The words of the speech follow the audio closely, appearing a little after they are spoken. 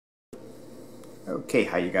Okay,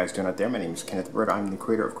 how you guys doing out there? My name is Kenneth Bird. I'm the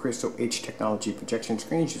creator of Crystal H Technology projection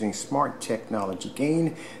screens using smart technology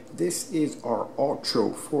gain. This is our Ultra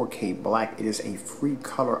 4K Black. It is a free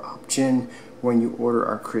color option when you order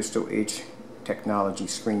our Crystal H Technology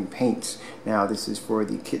screen paints. Now this is for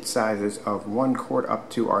the kit sizes of 1 quart up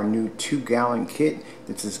to our new 2-gallon kit.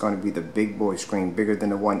 This is going to be the big boy screen, bigger than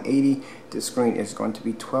the 180. This screen is going to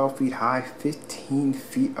be 12 feet high, 15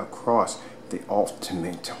 feet across. The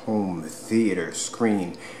ultimate home theater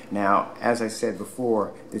screen. Now, as I said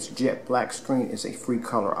before, this jet black screen is a free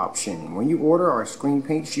color option. When you order our screen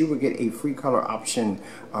paints, you will get a free color option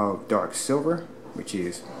of dark silver, which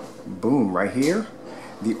is boom right here,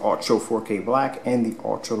 the Ultra 4K Black, and the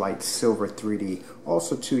Ultra Light Silver 3D.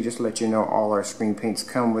 Also too, just to let you know, all our screen paints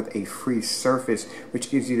come with a free surface,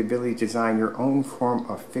 which gives you the ability to design your own form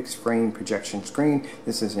of fixed frame projection screen.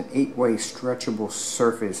 This is an 8-way stretchable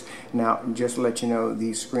surface. Now, just to let you know,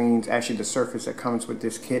 these screens, actually the surface that comes with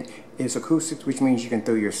this kit is acoustics, which means you can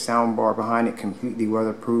throw your sound bar behind it, completely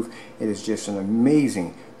weatherproof. It is just an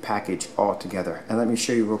amazing package altogether. And let me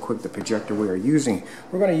show you real quick the projector we are using.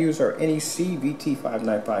 We're going to use our NEC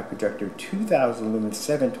VT595 projector, 2000 lumens,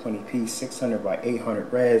 720p, 600 by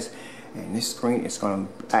 800 res, and this screen is going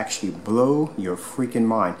to actually blow your freaking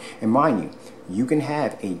mind. And mind you, you can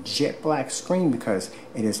have a jet black screen because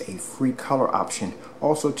it is a free color option.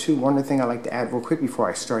 Also too, one other thing I like to add real quick before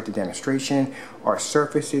I start the demonstration, our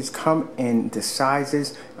surfaces come in the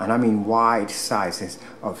sizes, and I mean wide sizes,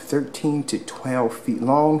 of 13 to 12 feet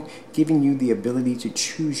long, giving you the ability to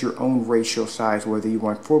choose your own ratio size, whether you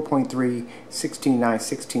want 4.3, 16:9,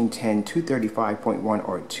 16:10, 235.1,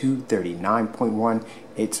 or 239.1.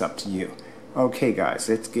 It's up to you. Okay guys,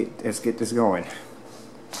 let's get this going.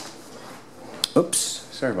 Oops,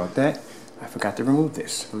 sorry about that. I forgot to remove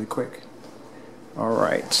this really quick. All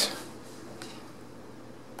right.